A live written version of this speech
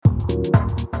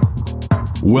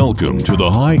Welcome to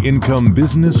the High Income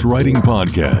Business Writing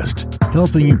Podcast,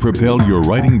 helping you propel your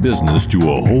writing business to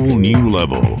a whole new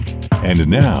level. And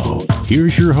now,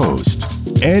 here's your host,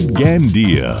 Ed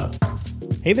Gandia.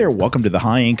 Hey there, welcome to the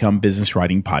High Income Business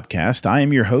Writing Podcast. I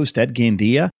am your host, Ed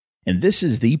Gandia, and this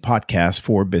is the podcast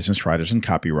for business writers and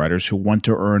copywriters who want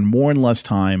to earn more in less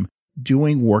time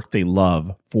doing work they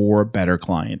love for better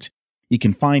clients. You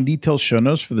can find detailed show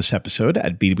notes for this episode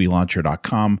at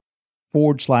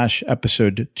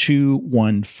b2blauncher.com/episode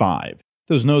 215.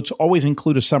 Those notes always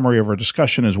include a summary of our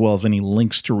discussion as well as any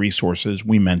links to resources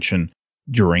we mention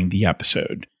during the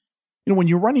episode. When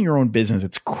you're running your own business,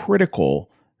 it's critical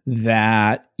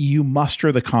that you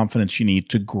muster the confidence you need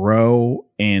to grow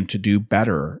and to do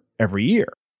better every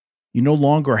year. You no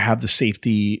longer have the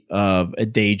safety of a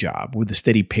day job with a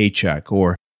steady paycheck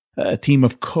or a team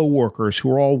of coworkers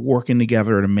who are all working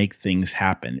together to make things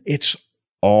happen. It's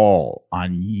all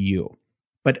on you.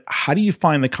 But how do you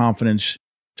find the confidence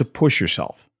to push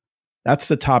yourself? That's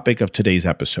the topic of today's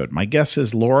episode. My guest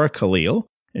is Laura Khalil,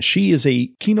 and she is a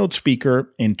keynote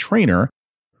speaker and trainer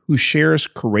who shares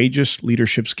courageous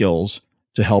leadership skills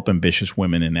to help ambitious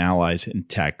women and allies in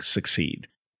tech succeed.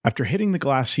 After hitting the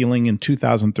glass ceiling in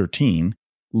 2013,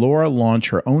 Laura launched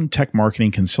her own tech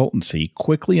marketing consultancy,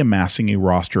 quickly amassing a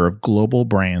roster of global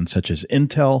brands such as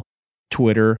Intel,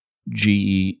 Twitter,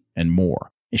 GE, and more.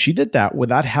 And she did that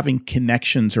without having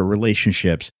connections or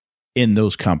relationships in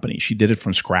those companies. She did it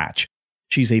from scratch.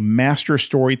 She's a master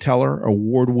storyteller,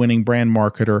 award-winning brand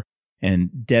marketer, and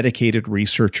dedicated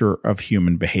researcher of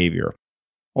human behavior.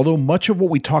 Although much of what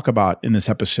we talk about in this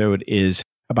episode is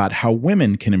about how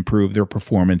women can improve their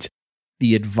performance,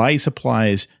 the advice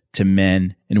applies to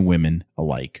men and women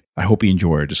alike. I hope you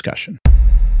enjoy our discussion.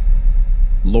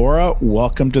 Laura,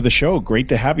 welcome to the show. Great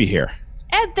to have you here.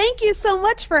 Ed, thank you so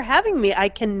much for having me. I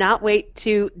cannot wait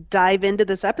to dive into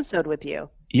this episode with you.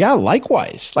 Yeah,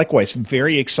 likewise.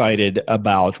 Very excited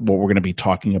about what we're going to be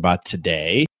talking about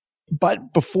today.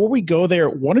 But before we go there,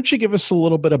 why don't you give us a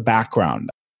little bit of background?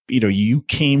 You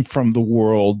came from the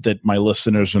world that my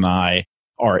listeners and I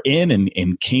are in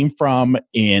and came from,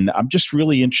 and I'm just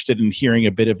really interested in hearing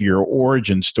a bit of your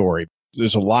origin story.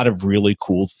 There's a lot of really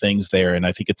cool things there, and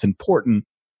I think it's important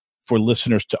for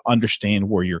listeners to understand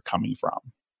where you're coming from.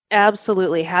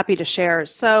 Absolutely. Happy to share.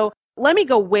 So let me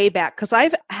go way back because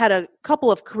I've had a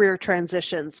couple of career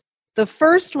transitions. The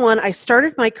first one, I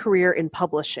started my career in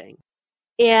publishing.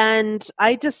 And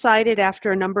I decided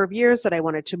after a number of years that I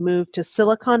wanted to move to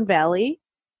Silicon Valley.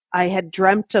 I had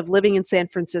dreamt of living in San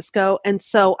Francisco. And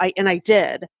so I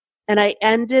did. And I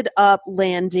ended up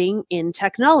landing in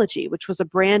technology, which was a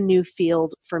brand new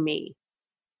field for me.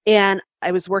 And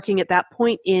I was working at that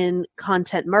point in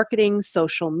content marketing,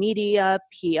 social media,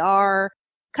 PR,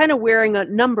 kind of wearing a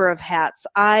number of hats.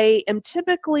 I am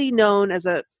typically known as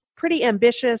a pretty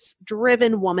ambitious,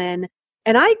 driven woman.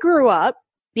 And I grew up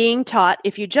being taught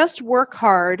if you just work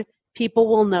hard, people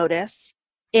will notice.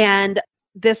 And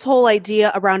this whole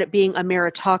idea around it being a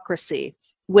meritocracy,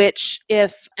 which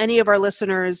if any of our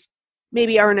listeners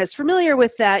maybe aren't as familiar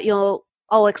with that,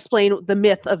 I'll explain the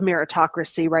myth of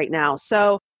meritocracy right now.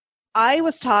 So I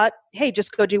was taught, hey,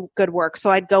 just go do good work.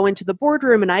 So I'd go into the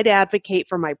boardroom and I'd advocate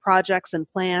for my projects and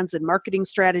plans and marketing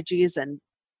strategies and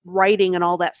writing and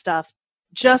all that stuff,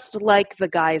 just like the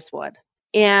guys would.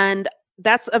 And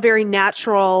that's a very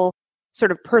natural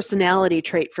sort of personality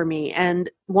trait for me. And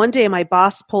one day my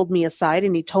boss pulled me aside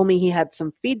and he told me he had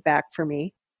some feedback for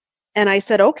me. And I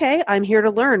said, okay, I'm here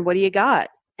to learn. What do you got?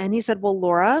 And he said, well,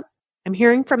 Laura, I'm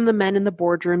hearing from the men in the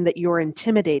boardroom that you're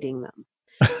intimidating them.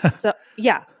 So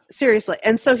yeah. Seriously.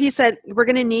 And so he said, we're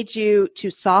going to need you to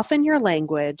soften your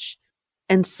language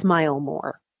and smile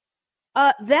more.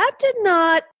 That did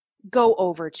not go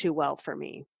over too well for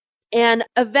me. And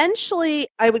eventually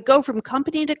I would go from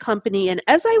company to company. And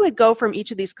as I would go from each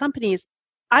of these companies,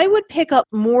 I would pick up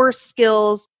more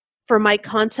skills for my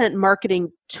content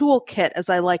marketing toolkit, as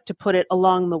I like to put it,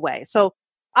 along the way. So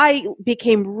I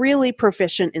became really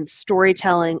proficient in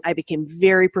storytelling. I became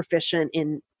very proficient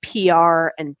in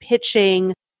PR and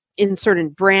pitching, in certain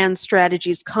brand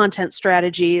strategies, content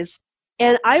strategies,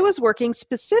 and I was working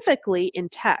specifically in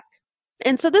tech.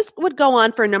 And so this would go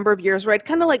on for a number of years where I'd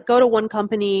kind of like go to one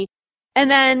company and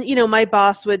then, my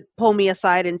boss would pull me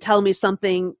aside and tell me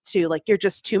something to like, you're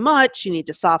just too much. You need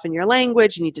to soften your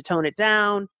language. You need to tone it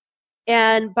down.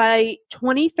 And by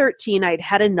 2013, I'd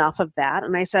had enough of that.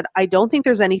 And I said, I don't think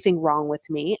there's anything wrong with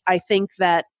me. I think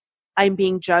that I'm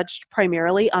being judged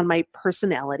primarily on my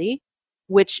personality,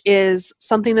 which is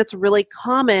something that's really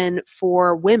common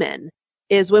for women,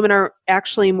 is women are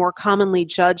actually more commonly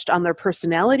judged on their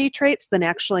personality traits than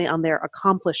actually on their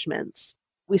accomplishments.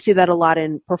 We see that a lot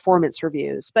in performance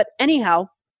reviews. But anyhow,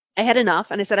 I had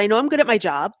enough and I said, I know I'm good at my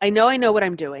job. I know what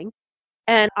I'm doing.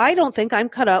 And I don't think I'm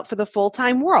cut out for the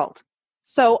full-time world.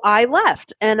 So I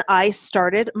left and I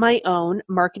started my own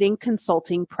marketing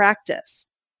consulting practice.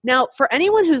 Now, for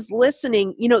anyone who's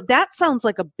listening, that sounds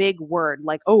like a big word,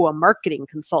 like, oh, a marketing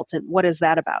consultant. What is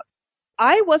that about?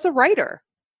 I was a writer.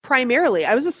 Primarily,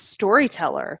 I was a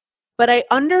storyteller, but I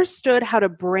understood how to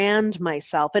brand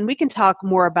myself. And we can talk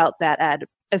more about that, Ed,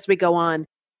 as we go on.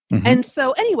 Mm-hmm. And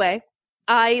so anyway,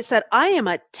 I said, I am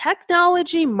a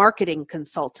technology marketing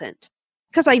consultant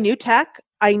because I knew tech.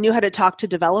 I knew how to talk to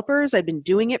developers. I've been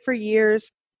doing it for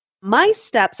years. My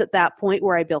steps at that point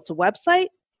were I built a website.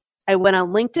 I went on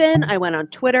LinkedIn. I went on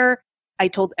Twitter. I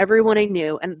told everyone I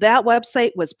knew. And that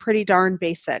website was pretty darn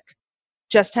basic.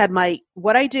 Just had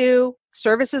what I do,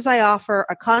 services I offer,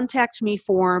 a contact me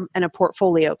form, and a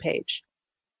portfolio page.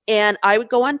 And I would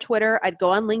go on Twitter, I'd go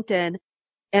on LinkedIn,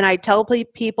 and I'd tell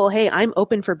people, hey, I'm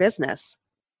open for business.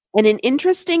 And an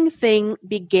interesting thing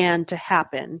began to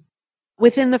happen.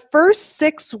 Within the first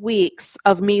 6 weeks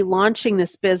of me launching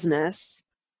this business,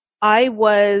 I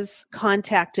was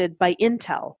contacted by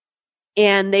Intel,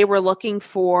 and they were looking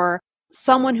for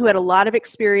someone who had a lot of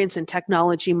experience in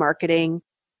technology marketing.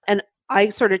 And I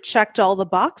sort of checked all the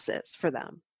boxes for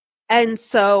them. And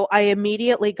so I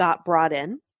immediately got brought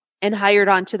in and hired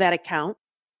onto that account.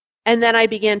 And then I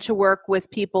began to work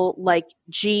with people like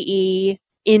GE,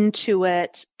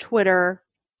 Intuit, Twitter,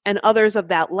 and others of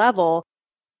that level.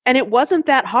 And it wasn't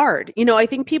that hard. I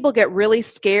think people get really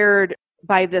scared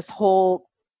by this whole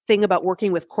thing about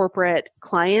working with corporate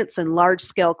clients and large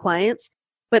scale clients.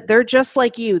 But they're just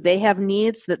like you. They have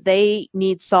needs that they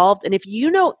need solved. And if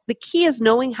the key is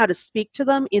knowing how to speak to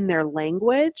them in their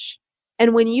language.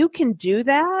 And when you can do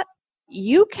that,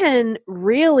 you can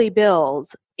really build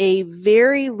a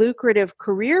very lucrative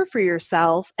career for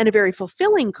yourself and a very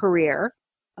fulfilling career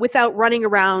without running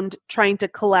around trying to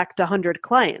collect 100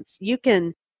 clients. You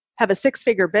can have a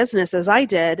 6-figure business, as I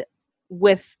did,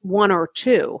 with 1 or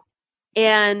 2.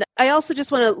 And I also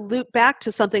just want to loop back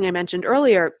to something I mentioned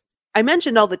earlier. I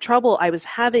mentioned all the trouble I was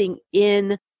having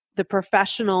in the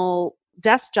professional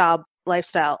desk job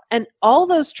lifestyle. And all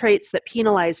those traits that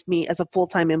penalized me as a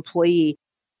full-time employee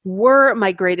were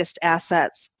my greatest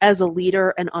assets as a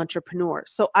leader and entrepreneur.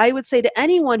 So I would say to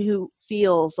anyone who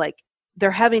feels like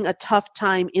they're having a tough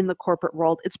time in the corporate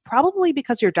world, it's probably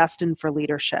because you're destined for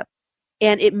leadership.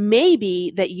 And it may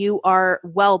be that you are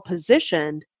well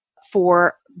positioned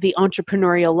for the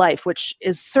entrepreneurial life, which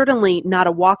is certainly not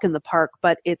a walk in the park,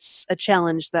 but it's a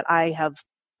challenge that I have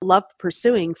loved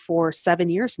pursuing for 7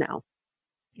 years now.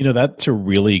 That's a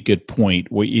really good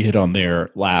point, what you hit on there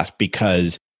last,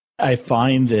 because I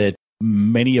find that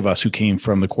many of us who came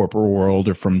from the corporate world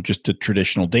or from just a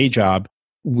traditional day job,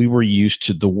 we were used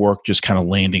to the work just kind of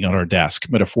landing on our desk,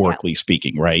 metaphorically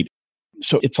speaking, right?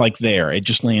 So it's like it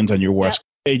just lands on your desk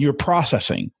and you're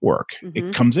processing work. Mm-hmm.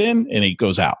 It comes in and it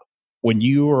goes out. When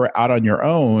you are out on your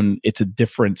own, it's a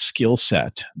different skill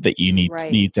set that you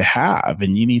need to have.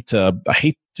 And you need to, I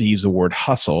hate to use the word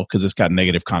hustle because it's got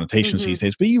negative connotations these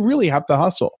days, but you really have to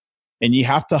hustle and you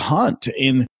have to hunt.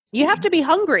 And you have to be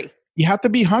hungry. You have to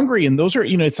be hungry. And those are,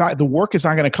 it's not, the work is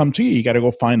not going to come to you. You got to go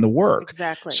find the work.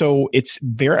 Exactly. So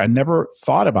I never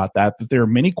thought about that there are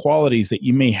many qualities that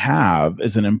you may have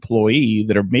as an employee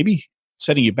that are maybe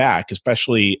setting you back,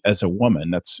 especially as a woman.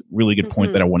 That's a really good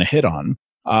point that I want to hit on.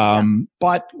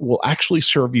 But will actually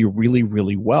serve you really,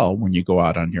 really well when you go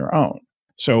out on your own.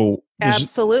 So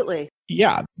absolutely.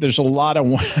 Yeah, there's a lot I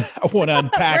want to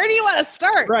unpack. Where do you want to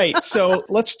start? Right. So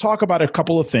let's talk about a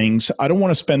couple of things. I don't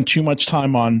want to spend too much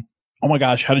time on, oh my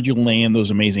gosh, how did you land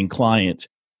those amazing clients?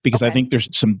 Because I think there's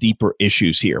some deeper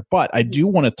issues here. But I do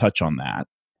want to touch on that.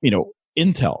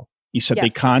 Intel, you said they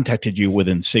contacted you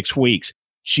within 6 weeks.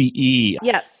 GE.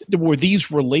 Yes. Were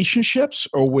these relationships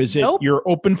or was it you're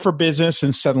open for business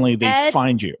and suddenly they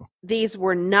find you? These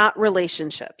were not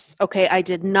relationships. Okay. I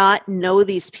did not know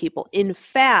these people. In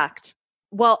fact,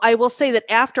 I will say that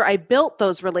after I built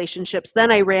those relationships,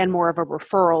 then I ran more of a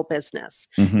referral business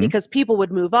because people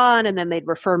would move on and then they'd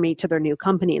refer me to their new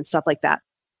company and stuff like that.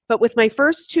 But with my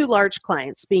first 2 large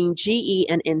clients being GE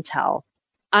and Intel,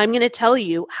 I'm going to tell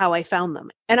you how I found them.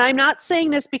 And I'm not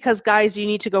saying this because, guys, you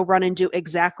need to go run and do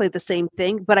exactly the same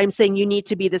thing, but I'm saying you need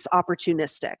to be this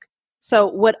opportunistic. So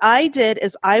what I did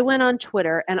is I went on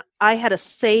Twitter and I had a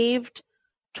saved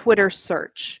Twitter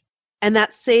search. And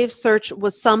that saved search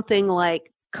was something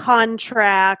like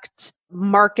contract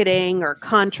marketing or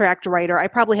contract writer. I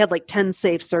probably had like 10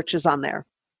 saved searches on there.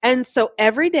 And so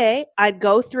every day I'd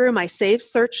go through my saved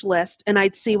search list and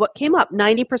I'd see what came up.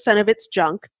 90% of it's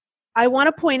junk. I want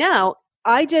to point out,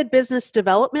 I did business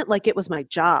development like it was my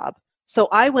job. So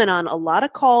I went on a lot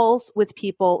of calls with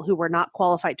people who were not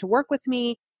qualified to work with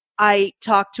me. I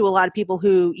talked to a lot of people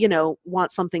who,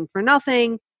 want something for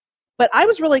nothing. But I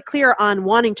was really clear on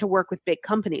wanting to work with big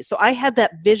companies. So I had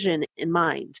that vision in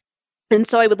mind. And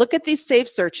so I would look at these saved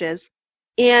searches,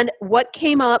 and what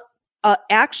came up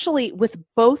actually with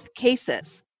both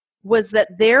cases was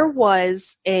that there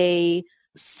was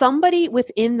somebody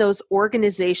within those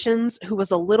organizations who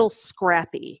was a little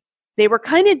scrappy. They were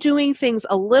kind of doing things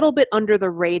a little bit under the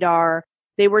radar.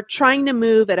 They were trying to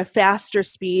move at a faster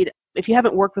speed. If you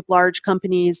haven't worked with large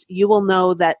companies, you will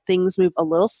know that things move a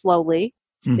little slowly.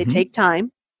 Mm-hmm. They take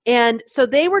time. And so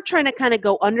they were trying to kind of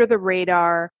go under the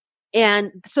radar.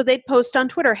 And so they'd post on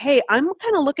Twitter, hey, I'm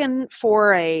kind of looking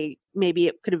for maybe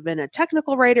it could have been a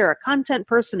technical writer, a content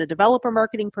person, a developer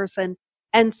marketing person.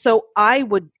 And so I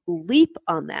would leap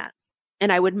on that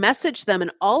and I would message them.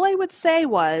 And all I would say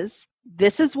was,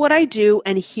 this is what I do.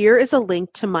 And here is a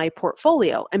link to my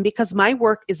portfolio. And because my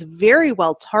work is very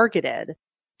well targeted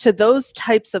to those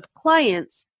types of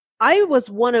clients, I was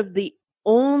one of the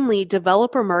only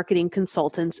developer marketing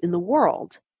consultants in the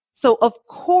world. So of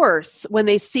course, when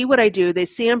they see what I do, they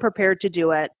see I'm prepared to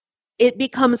do it.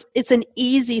 It's an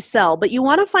easy sell, but you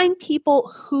want to find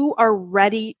people who are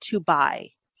ready to buy.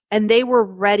 And they were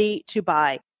ready to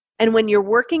buy. And when you're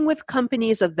working with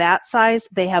companies of that size,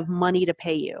 they have money to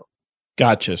pay you.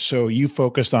 Gotcha. So you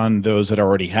focused on those that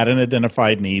already had an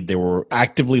identified need. They were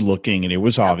actively looking and it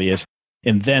was obvious.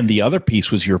 And then the other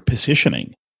piece was your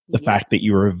positioning. The fact that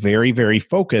you were very, very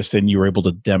focused and you were able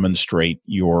to demonstrate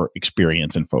your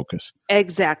experience and focus.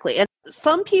 Exactly. And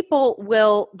some people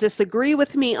will disagree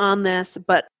with me on this,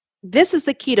 but this is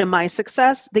the key to my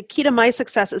success. The key to my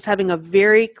success is having a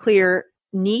very clear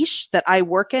niche that I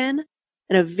work in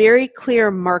and a very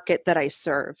clear market that I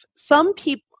serve. Some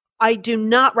people, I do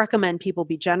not recommend people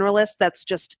be generalists. That's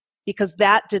just because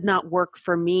that did not work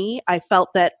for me. I felt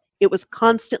that it was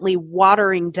constantly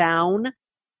watering down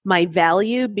my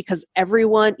value because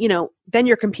everyone, then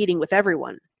you're competing with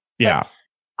everyone. Yeah. But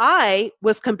I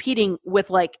was competing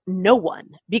with no one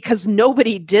because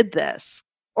nobody did this,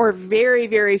 or very,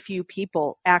 very few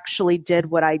people actually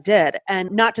did what I did. And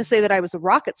not to say that I was a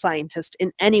rocket scientist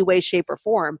in any way, shape, or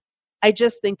form. I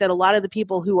just think that a lot of the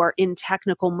people who are in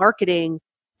technical marketing,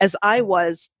 as I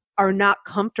was, are not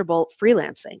comfortable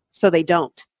freelancing. So they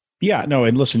don't. Yeah, no.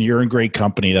 And listen, you're in great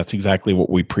company. That's exactly what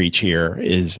we preach here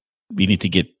is you need to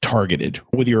get targeted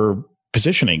with your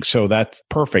positioning. So that's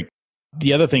perfect.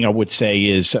 The other thing I would say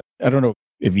is, I don't know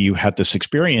if you had this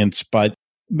experience, but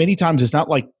many times it's not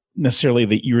like necessarily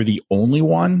that you're the only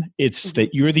one. It's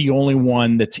that you're the only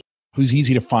one who's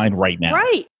easy to find right now.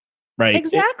 Right.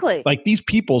 Exactly. Like these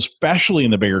people, especially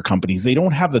in the bigger companies, they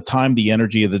don't have the time, the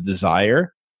energy, or the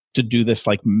desire to do this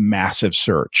massive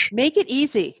search. Make it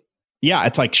easy. Yeah,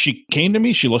 it's like she came to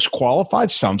me. She looks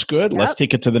qualified. Sounds good. Yep. Let's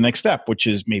take it to the next step, which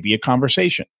is maybe a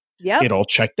conversation. Yeah, it all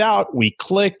checked out. We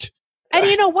clicked. And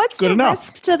what's the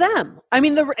risk to them? I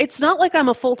mean, it's not like I'm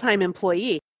a full-time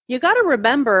employee. You got to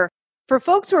remember, for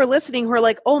folks who are listening who are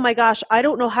like, oh my gosh, I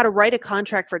don't know how to write a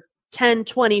contract for $10,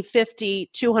 $20, $50,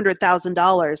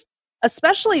 $200,000,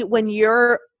 especially when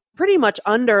you're pretty much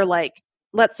under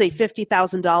let's say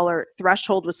 $50,000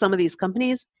 threshold with some of these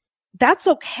companies. That's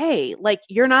okay.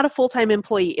 You're not a full-time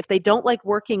employee. If they don't like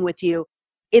working with you,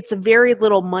 it's very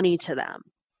little money to them.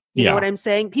 You know what I'm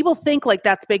saying? People think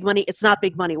that's big money. It's not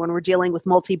big money when we're dealing with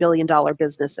multi-billion-dollar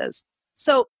businesses.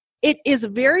 So it is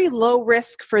very low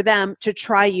risk for them to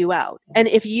try you out. And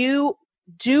if you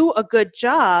do a good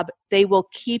job, they will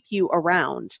keep you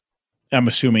around. I'm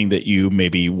assuming that you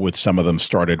maybe with some of them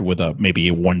started with maybe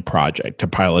a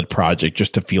pilot project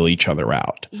just to feel each other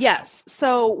out. Yes.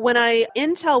 So when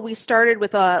Intel, we started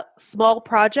with a small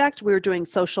project. We were doing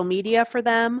social media for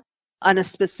them on a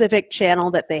specific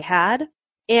channel that they had.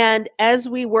 And as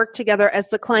we worked together, as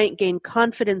the client gained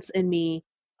confidence in me,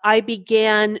 I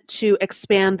began to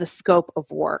expand the scope of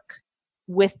work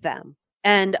with them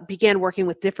and began working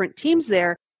with different teams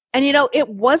there. And, it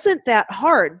wasn't that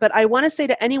hard, but I want to say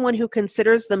to anyone who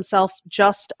considers themselves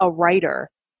just a writer,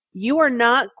 you are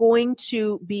not going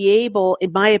to be able,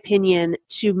 in my opinion,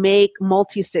 to make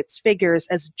multi-six figures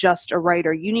as just a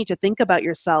writer. You need to think about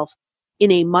yourself in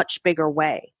a much bigger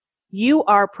way. You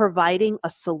are providing a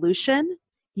solution.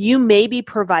 You may be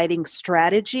providing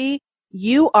strategy.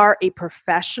 You are a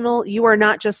professional. You are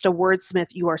not just a wordsmith.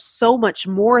 You are so much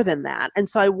more than that. And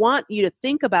so I want you to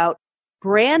think about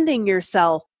branding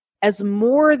yourself as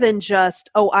more than just,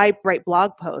 I write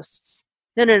blog posts.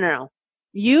 No.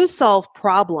 You solve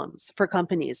problems for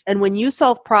companies. And when you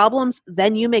solve problems,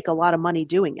 then you make a lot of money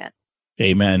doing it.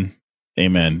 Amen.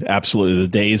 Amen. Absolutely. The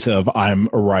days of I'm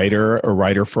a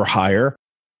writer for hire,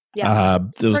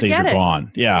 those days are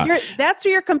gone. Yeah. That's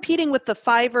where you're competing with the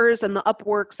Fivers and the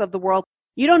Upworks of the world.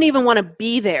 You don't even want to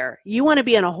be there. You want to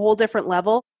be on a whole different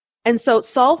level. And so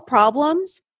solve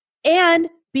problems and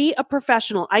be a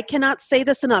professional. I cannot say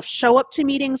this enough. Show up to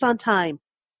meetings on time.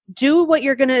 Do what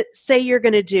you're going to say you're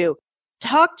going to do.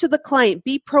 Talk to the client.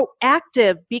 Be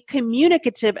proactive. Be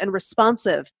communicative and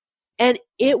responsive. And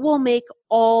it will make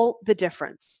all the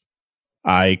difference.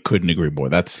 I couldn't agree more.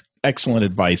 That's excellent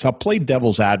advice. I'll play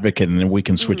devil's advocate and then we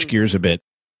can switch gears a bit.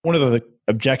 One of the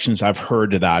objections I've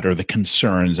heard to that, or the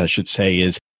concerns I should say,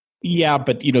 is, yeah,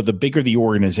 but the bigger the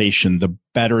organization, the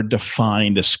better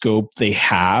defined a scope they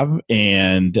have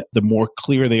and the more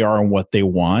clear they are on what they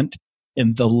want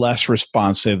and the less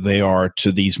responsive they are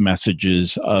to these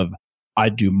messages of, I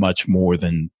do much more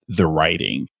than the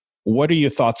writing. What are your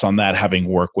thoughts on that, having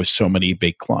worked with so many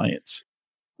big clients?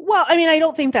 Well, I mean, I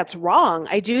don't think that's wrong.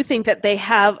 I do think that they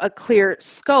have a clear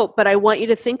scope, but I want you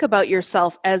to think about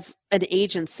yourself as an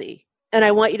agency. And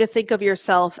I want you to think of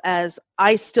yourself as,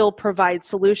 I still provide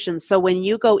solutions. So when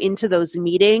you go into those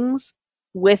meetings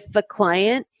with the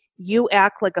client, you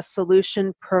act like a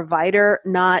solution provider,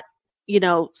 not,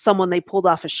 someone they pulled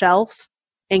off a shelf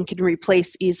and can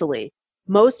replace easily.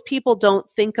 Most people don't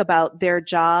think about their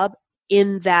job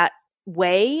in that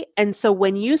way. And so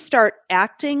when you start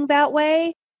acting that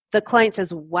way, the client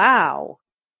says, wow,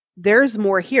 there's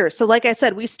more here. So like I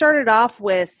said, we started off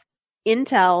with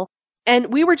Intel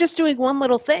and we were just doing one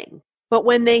little thing. But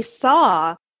when they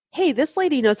saw, hey, this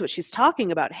lady knows what she's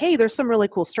talking about. Hey, there's some really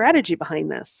cool strategy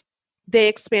behind this. They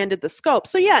expanded the scope.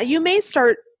 So yeah, you may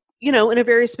start, in a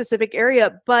very specific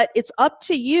area, but it's up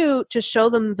to you to show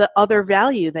them the other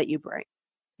value that you bring.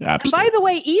 Absolutely. And by the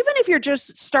way, even if you're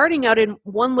just starting out in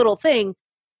one little thing,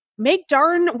 make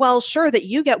darn well sure that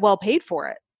you get well paid for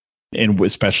it. And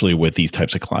especially with these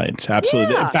types of clients.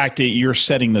 Absolutely. Yeah. In fact, you're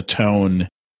setting the tone.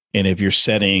 And if you're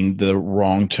setting the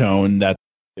wrong tone, that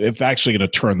it's actually going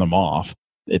to turn them off.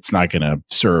 It's not going to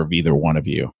serve either one of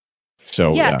you.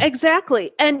 So yeah,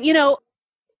 exactly. And,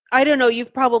 I don't know,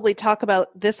 you've probably talked about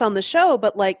this on the show,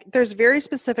 but there's very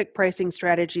specific pricing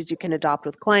strategies you can adopt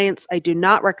with clients. I do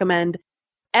not recommend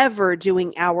ever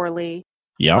doing hourly.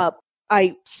 Yep.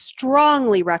 I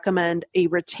strongly recommend a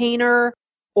retainer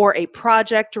or a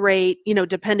project rate,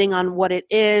 depending on what it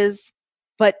is.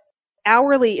 But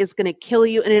hourly is going to kill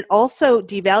you. And it also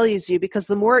devalues you because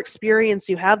the more experience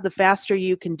you have, the faster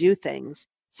you can do things.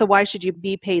 So why should you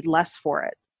be paid less for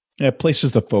it? It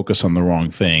places the focus on the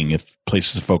wrong thing. It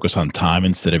places the focus on time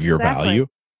instead of your value.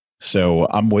 So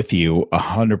I'm with you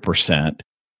 100%.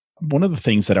 One of the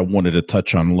things that I wanted to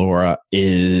touch on, Laura,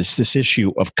 is this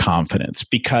issue of confidence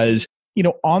because,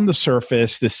 on the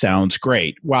surface, this sounds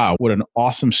great. Wow, what an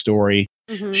awesome story.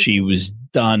 Mm-hmm. She was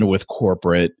done with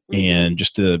corporate and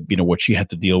just what she had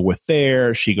to deal with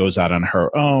there. She goes out on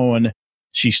her own.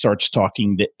 She starts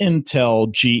talking to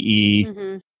Intel, GE.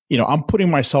 Mm-hmm. I'm putting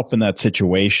myself in that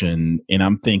situation and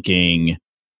I'm thinking,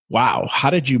 wow, how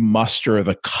did you muster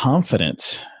the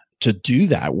confidence to do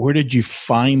that? Where did you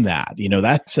find that?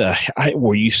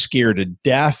 Were you scared to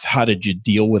death? How did you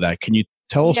deal with that? Can you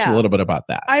tell us a little bit about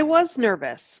that? I was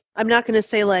nervous. I'm not going to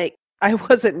say I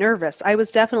wasn't nervous. I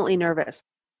was definitely nervous.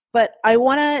 But I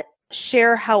want to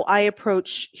share how I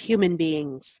approach human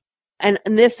beings. And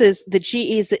this is the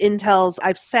GEs, the Intels.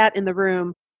 I've sat in the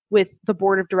room with the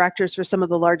board of directors for some of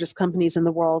the largest companies in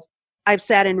the world. I've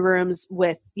sat in rooms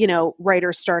with,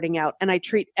 writers starting out, and I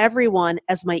treat everyone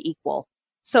as my equal.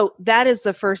 So that is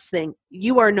the first thing.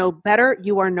 You are no better.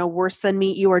 You are no worse than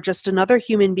me. You are just another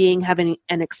human being having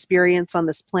an experience on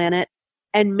this planet.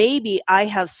 And maybe I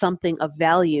have something of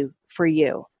value for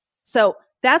you. So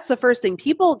that's the first thing.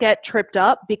 People get tripped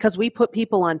up because we put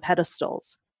people on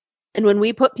pedestals. And when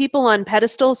we put people on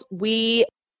pedestals, we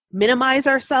minimize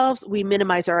ourselves, we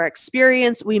minimize our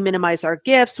experience, we minimize our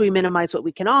gifts, we minimize what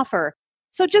we can offer.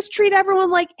 So just treat everyone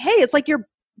like, hey, it's like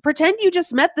pretend you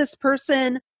just met this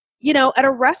person, at a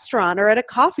restaurant or at a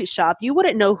coffee shop. You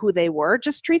wouldn't know who they were.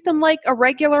 Just treat them like a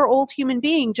regular old human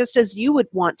being, just as you would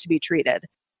want to be treated.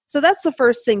 So that's the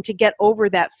first thing, to get over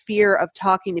that fear of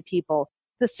talking to people.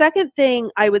 The second thing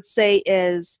I would say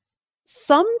is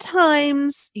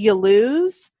sometimes you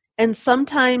lose and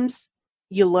sometimes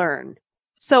you learn.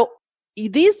 So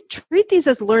treat these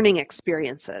as learning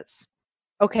experiences,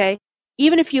 okay?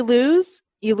 Even if you lose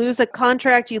a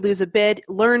contract, you lose a bid,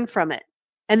 learn from it.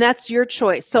 And that's your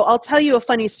choice. So I'll tell you a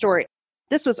funny story.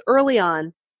 This was early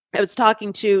on. I was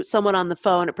talking to someone on the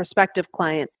phone, a prospective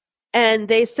client, And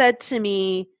they said to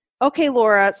me, okay,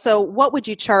 Laura, so what would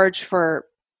you charge for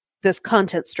this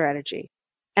content strategy?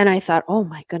 And I thought, oh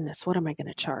my goodness, what am I going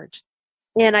to charge?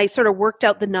 And I sort of worked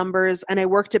out the numbers and I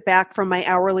worked it back from my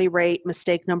hourly rate,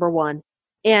 mistake number one.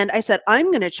 And I said, I'm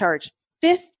going to charge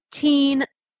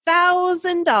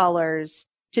 $15,000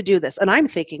 to do this. And I'm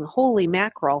thinking, holy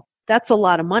mackerel, that's a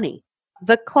lot of money.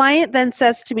 The client then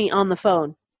says to me on the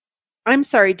phone, I'm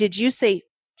sorry, did you say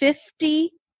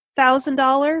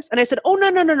 $50,000? And I said, oh,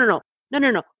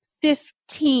 no,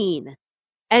 15.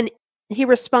 And he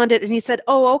responded and he said,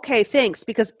 oh, okay, thanks,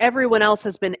 because everyone else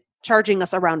has been charging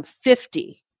us around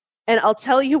 50. And I'll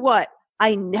tell you what,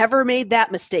 I never made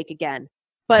that mistake again.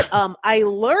 But I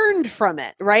learned from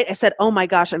it, right? I said, oh my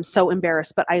gosh, I'm so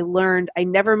embarrassed. But I learned, I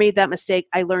never made that mistake.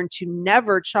 I learned to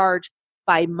never charge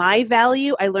by my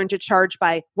value. I learned to charge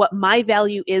by what my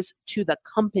value is to the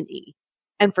company.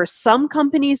 And for some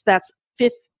companies, that's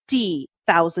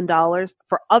 $50,000.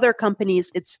 For other companies,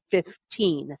 it's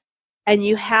 15. And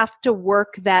you have to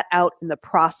work that out in the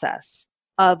process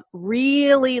of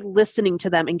really listening to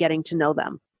them and getting to know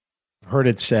them. I've heard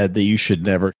it said that you should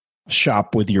never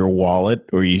shop with your wallet,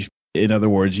 or in other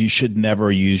words, you should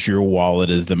never use your wallet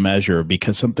as the measure,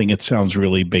 because something that sounds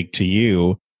really big to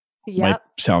you might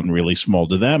sound really small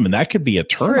to them. And that could be a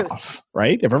turnoff,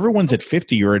 right? If everyone's at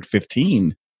 50, you're at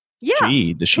 15. Yeah.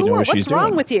 Gee, does she know what she's doing? What's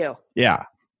wrong with you? Yeah.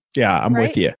 Yeah, I'm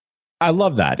with you. I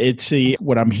love that. It's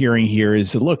what I'm hearing here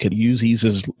is that, look, use these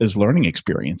as learning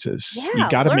experiences. Yeah, you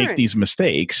got to make these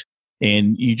mistakes.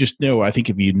 And you just know, I think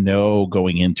if you know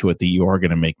going into it that you are going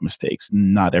to make mistakes,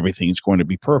 not everything's going to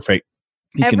be perfect.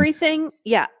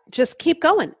 Just keep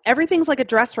going. Everything's like a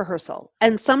dress rehearsal.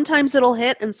 And sometimes it'll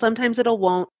hit and sometimes it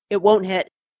won't hit.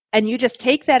 And you just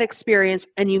take that experience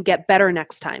and you get better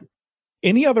next time.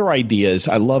 Any other ideas?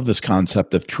 I love this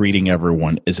concept of treating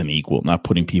everyone as an equal, not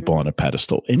putting people on a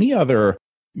pedestal. Any other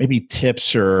maybe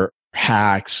tips or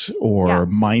hacks or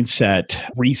mindset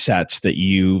resets that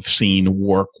you've seen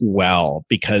work well?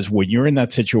 Because when you're in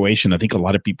that situation, I think a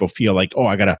lot of people feel like, oh,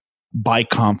 I got to buy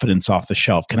confidence off the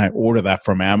shelf. Can I order that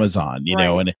from Amazon? You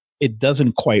know, and it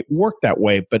doesn't quite work that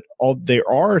way, but there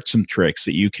are some tricks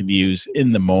that you can use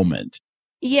in the moment.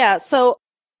 Yeah. So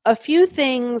a few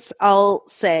things I'll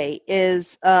say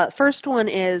is, first one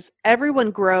is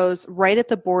everyone grows right at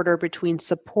the border between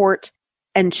support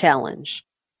and challenge.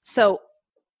 So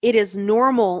it is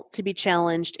normal to be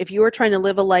challenged. If you are trying to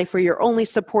live a life where you're only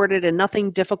supported and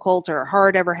nothing difficult or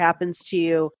hard ever happens to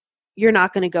you, you're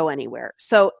not going to go anywhere.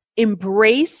 So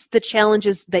embrace the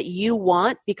challenges that you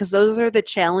want, because those are the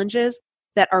challenges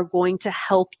that are going to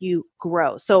help you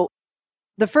grow. So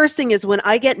the first thing is, when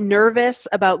I get nervous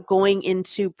about going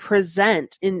into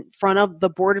present in front of the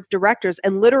board of directors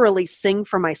and literally sing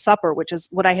for my supper, which is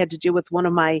what I had to do with one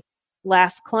of my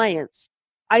last clients,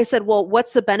 I said, well,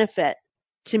 what's the benefit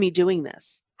to me doing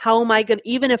this? How am I going to,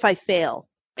 even if I fail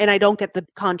and I don't get the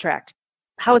contract,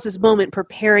 how is this moment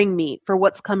preparing me for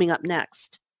what's coming up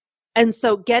next? And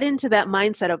so get into that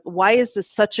mindset of, why is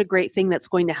this such a great thing that's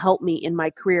going to help me in my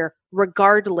career,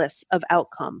 regardless of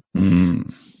outcome?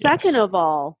 Second of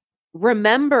all,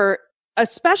 remember,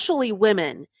 especially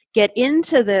women get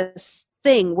into this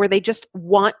thing where they just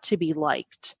want to be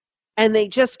liked. And they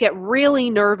just get really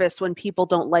nervous when people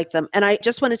don't like them. And I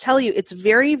just want to tell you, it's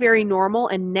very, very normal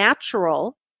and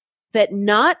natural that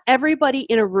not everybody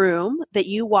in a room that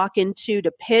you walk into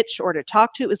to pitch or to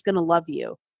talk to is going to love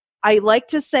you. I like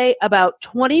to say about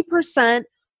 20%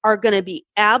 are going to be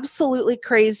absolutely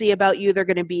crazy about you. They're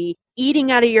going to be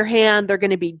eating out of your hand. They're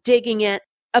going to be digging it.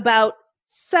 About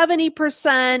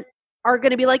 70% are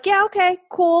going to be like, yeah, okay,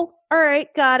 cool. All right,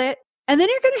 got it. And then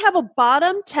you're going to have a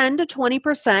bottom 10 to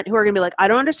 20% who are going to be like, I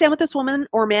don't understand what this woman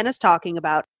or man is talking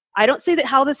about. I don't see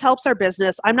how this helps our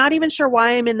business. I'm not even sure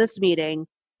why I'm in this meeting.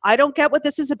 I don't get what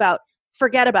this is about.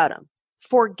 Forget about them.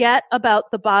 Forget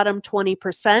about the bottom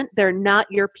 20%. They're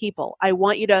not your people. I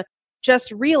want you to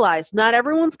just realize not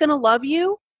everyone's going to love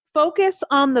you. Focus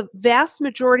on the vast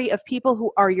majority of people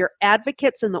who are your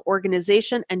advocates in the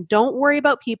organization, and don't worry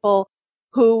about people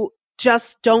who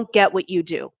just don't get what you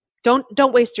do.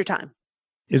 Don't waste your time.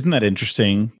 Isn't that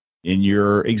interesting? In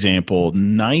your example,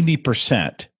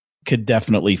 90% could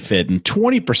definitely fit, and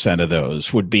 20% of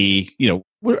those would be,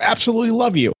 we absolutely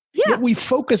love you. Yeah. Yet we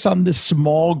focus on this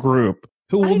small group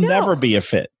who will never be a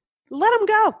fit. Let them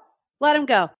go. Let them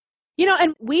go.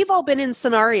 And we've all been in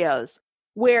scenarios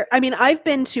where, I've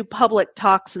been to public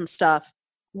talks and stuff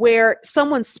where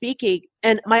someone's speaking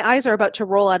and my eyes are about to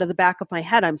roll out of the back of my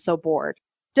head. I'm so bored.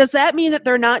 Does that mean that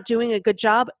they're not doing a good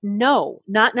job? No,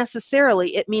 not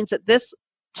necessarily. It means that this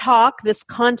talk, this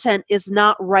content is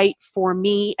not right for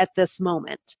me at this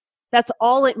moment. That's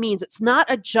all it means. It's not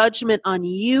a judgment on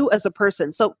you as a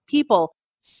person. So people,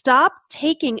 stop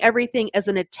taking everything as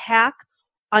an attack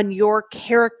on your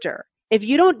character. If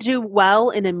you don't do well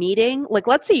in a meeting, like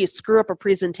let's say you screw up a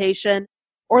presentation,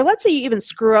 or let's say you even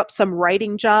screw up some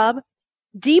writing job,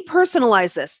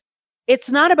 depersonalize this.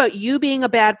 It's not about you being a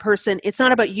bad person. It's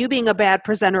not about you being a bad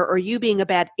presenter or you being a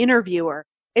bad interviewer.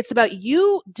 It's about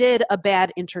you did a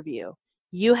bad interview.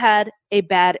 You had a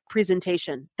bad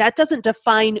presentation. That doesn't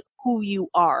define who you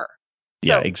are.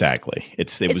 Yeah, So exactly. It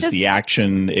was just, the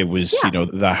action. It was, Yeah.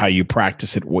 the how you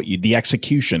practice it, the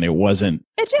execution. It wasn't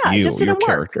it you, just your didn't work.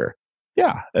 character.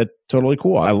 Yeah, totally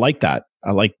cool. I like that.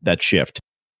 I like that shift.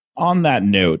 On that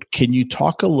note, can you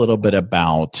talk a little bit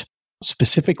about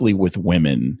specifically with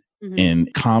women Mhm.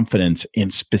 and confidence in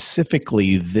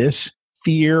specifically this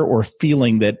fear or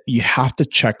feeling that you have to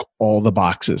check all the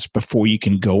boxes before you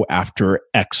can go after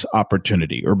X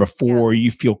opportunity or before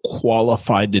you feel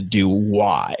qualified to do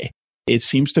Y? It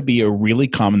seems to be a really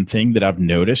common thing that I've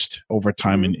noticed over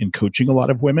time in coaching a lot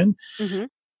of women. Mhm.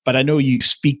 But I know you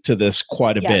speak to this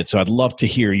quite a bit. Yes. So I'd love to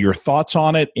hear your thoughts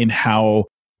on it and how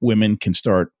women can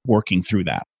start working through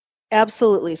that.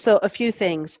 Absolutely. So a few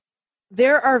things.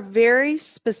 There are very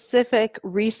specific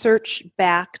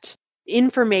research-backed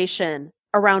information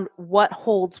around what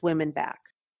holds women back.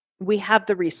 We have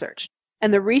the research.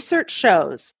 And the research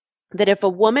shows that if a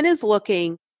woman is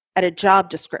looking at a job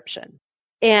description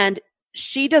and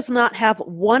she does not have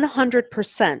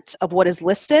 100% of what is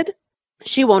listed,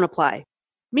 she won't apply.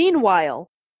 Meanwhile,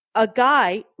 a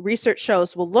guy, research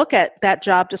shows, will look at that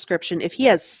job description. If he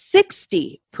has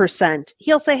 60%,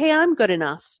 he'll say, hey, I'm good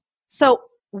enough. So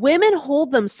women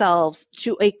hold themselves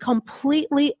to a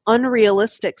completely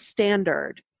unrealistic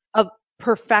standard of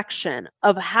perfection,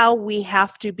 of how we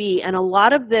have to be. And a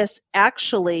lot of this,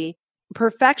 actually,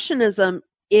 perfectionism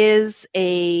is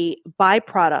a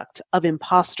byproduct of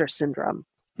imposter syndrome.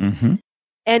 Mm-hmm.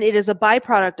 And it is a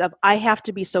byproduct of, I have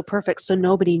to be so perfect so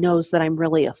nobody knows that I'm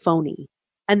really a phony.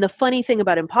 And the funny thing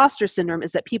about imposter syndrome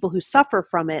is that people who suffer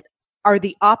from it are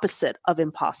the opposite of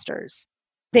imposters.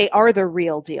 They are the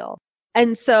real deal.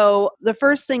 And so the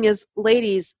first thing is,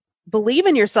 ladies, believe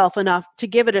in yourself enough to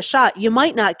give it a shot. You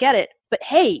might not get it, but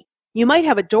hey, you might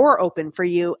have a door open for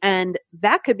you. And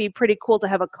that could be pretty cool to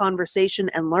have a conversation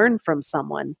and learn from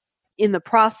someone in the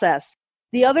process.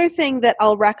 The other thing that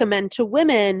I'll recommend to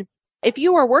women, if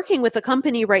you are working with a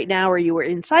company right now or you are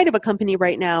inside of a company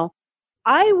right now,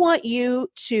 I want you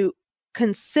to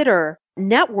consider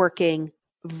networking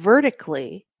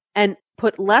vertically and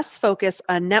put less focus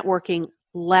on networking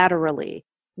laterally.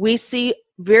 We see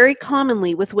very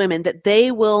commonly with women that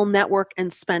they will network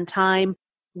and spend time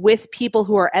with people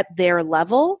who are at their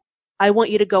level. I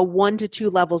want you to go 1 to 2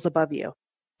 levels above you.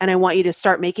 And I want you to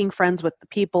start making friends with the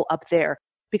people up there,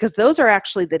 because those are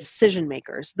actually the decision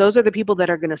makers. Those are the people that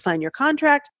are going to sign your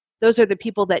contract. Those are the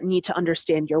people that need to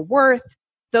understand your worth.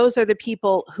 Those are the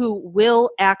people who will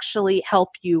actually help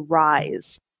you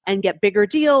rise and get bigger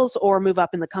deals or move up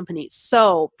in the company.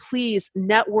 So please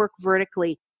network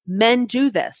vertically. Men do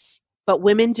this, but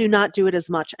women do not do it as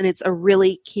much. And it's a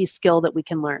really key skill that we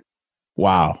can learn.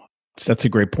 Wow. That's a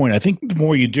great point. I think the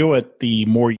more you do it, the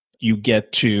more you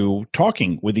get to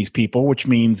talking with these people, which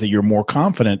means that you're more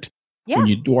confident when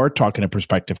you are talking to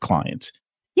prospective clients.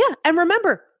 Yeah. And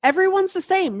remember, everyone's the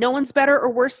same. No one's better or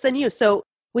worse than you. So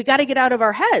we got to get out of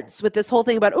our heads with this whole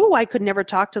thing about, oh, I could never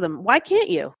talk to them. Why can't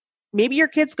you? Maybe your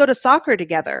kids go to soccer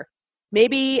together.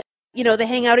 Maybe, they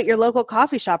hang out at your local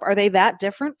coffee shop. Are they that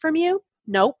different from you?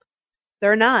 Nope,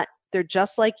 they're not. They're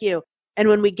just like you. And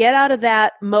when we get out of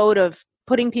that mode of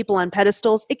putting people on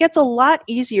pedestals, it gets a lot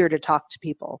easier to talk to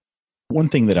people. One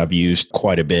thing that I've used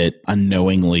quite a bit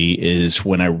unknowingly is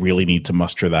when I really need to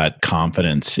muster that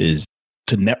confidence is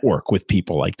to network with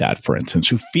people like that, for instance,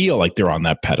 who feel like they're on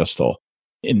that pedestal.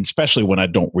 And especially when I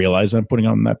don't realize I'm putting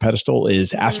on that pedestal,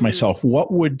 is ask myself,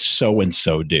 what would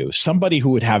so-and-so do? Somebody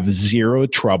who would have zero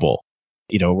trouble,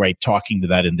 talking to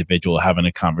that individual, having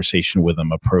a conversation with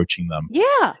them, approaching them.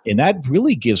 Yeah. And that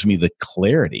really gives me the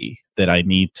clarity that I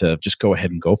need to just go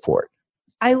ahead and go for it.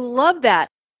 I love that.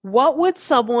 What would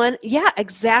someone, yeah,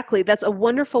 exactly. That's a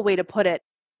wonderful way to put it.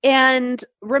 And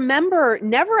remember,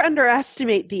 never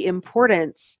underestimate the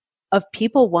importance of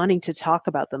people wanting to talk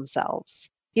about themselves.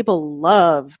 People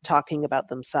love talking about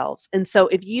themselves. And so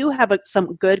if you have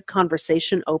some good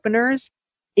conversation openers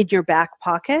in your back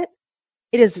pocket,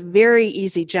 it is very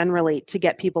easy generally to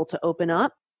get people to open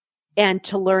up and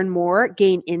to learn more,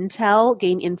 gain intel,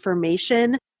 gain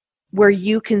information where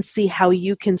you can see how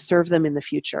you can serve them in the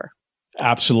future.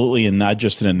 Absolutely. And not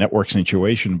just in a network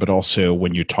situation, but also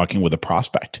when you're talking with a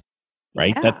prospect.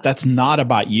 right? Yeah. That's not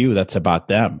about you. That's about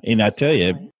them. And I tell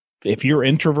you, if you're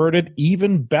introverted,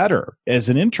 even better. As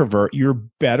an introvert, you're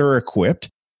better equipped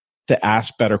to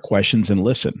ask better questions and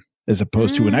listen, as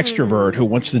opposed to an extrovert who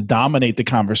wants to dominate the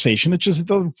conversation. It's just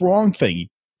the wrong thing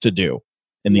to do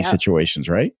in these situations,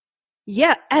 right?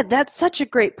 Yeah, Ed, that's such a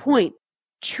great point.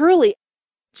 Truly,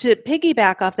 to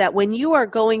piggyback off that, when you are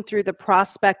going through the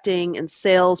prospecting and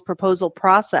sales proposal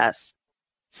process,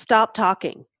 stop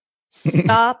talking.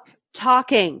 Stop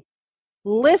talking.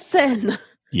 Listen.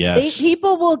 Yes.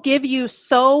 People will give you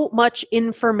so much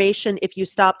information if you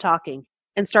stop talking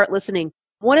and start listening.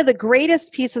 One of the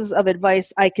greatest pieces of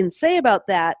advice I can say about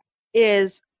that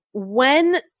is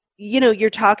when you're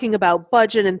talking about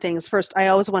budget and things. First, I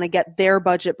always want to get their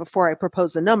budget before I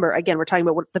propose a number. Again, we're talking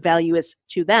about what the value is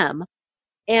to them.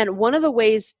 And one of the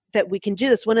ways that we can do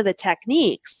this, one of the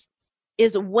techniques,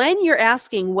 is when you're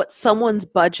asking what someone's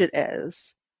budget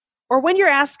is, or when you're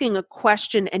asking a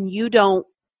question and you don't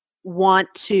want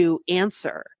to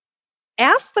answer,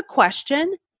 ask the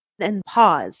question and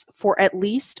pause for at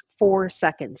least 4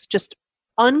 seconds. Just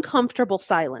uncomfortable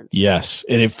silence. Yes.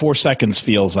 And 4 seconds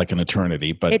feels like an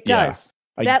eternity, but it does.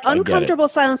 That uncomfortable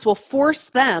silence will force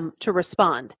them to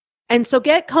respond. And so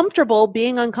get comfortable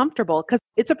being uncomfortable, because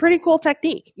it's a pretty cool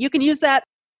technique. You can use that,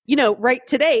 right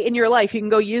today in your life. You can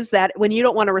go use that when you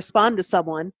don't want to respond to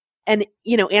someone and,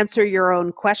 answer your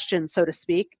own question, so to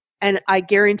speak. And I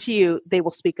guarantee you they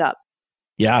will speak up.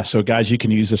 Yeah. So guys, you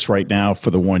can use this right now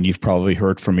for the one you've probably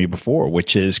heard from me before,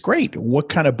 which is great. What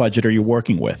kind of budget are you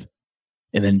working with?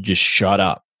 And then just shut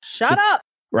up. Shut up.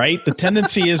 Right? The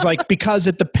tendency is like, because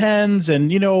it depends and,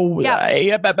 no.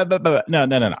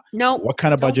 No. What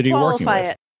kind of budget are you working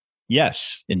with? It.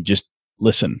 Yes. And just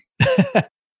listen.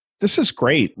 This is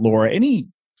great, Laura. Any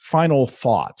final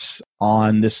thoughts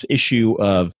on this issue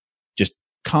of just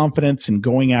confidence and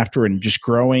going after and just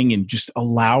growing and just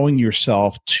allowing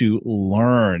yourself to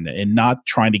learn and not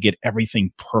trying to get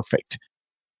everything perfect?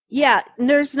 Yeah,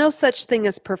 there's no such thing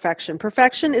as perfection.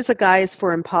 Perfection is a guise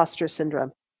for imposter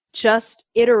syndrome. Just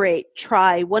iterate,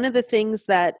 try. One of the things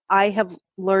that I have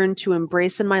learned to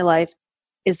embrace in my life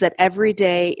is that every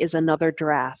day is another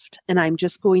draft, and I'm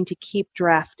just going to keep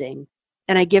drafting.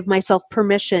 And I give myself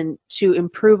permission to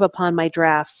improve upon my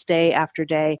drafts day after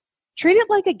day. Treat it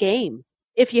like a game.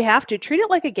 If you have to, treat it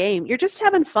like a game. You're just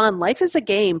having fun. Life is a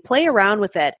game. Play around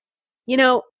with it.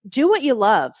 Do what you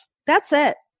love. That's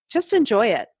it. Just enjoy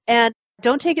it. And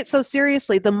don't take it so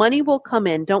seriously. The money will come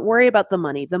in. Don't worry about the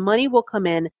money. The money will come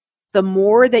in. The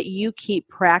more that you keep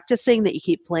practicing, that you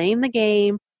keep playing the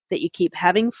game, that you keep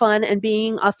having fun and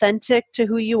being authentic to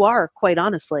who you are, quite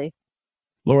honestly.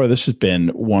 Laura, this has been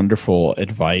wonderful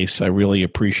advice. I really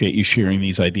appreciate you sharing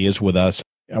these ideas with us.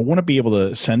 I want to be able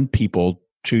to send people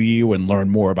to you and learn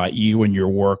more about you and your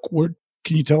work.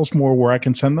 Can you tell us more where I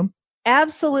can send them?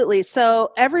 Absolutely.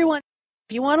 So everyone,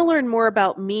 if you want to learn more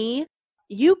about me,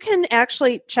 you can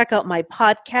actually check out my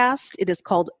podcast. It is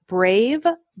called Brave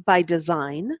by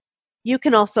Design. You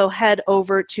can also head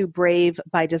over to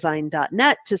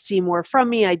bravebydesign.net to see more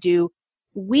from me. I do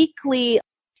weekly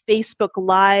Facebook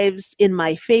Lives in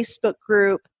my Facebook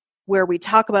group where we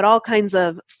talk about all kinds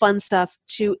of fun stuff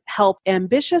to help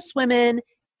ambitious women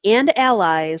and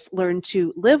allies learn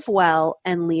to live well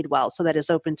and lead well. So that is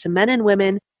open to men and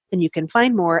women, and you can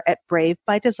find more at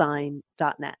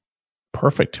bravebydesign.net.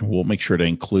 Perfect. We'll make sure to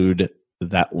include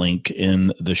that link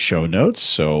in the show notes.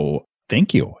 So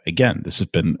thank you. Again, this has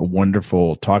been a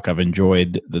wonderful talk. I've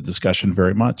enjoyed the discussion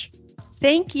very much.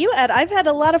 Thank you, Ed. I've had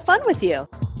a lot of fun with you.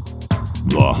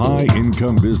 The High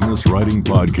Income Business Writing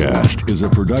Podcast is a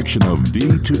production of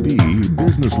B2B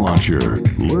Business Launcher.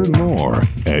 Learn more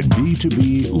at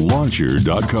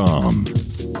b2blauncher.com.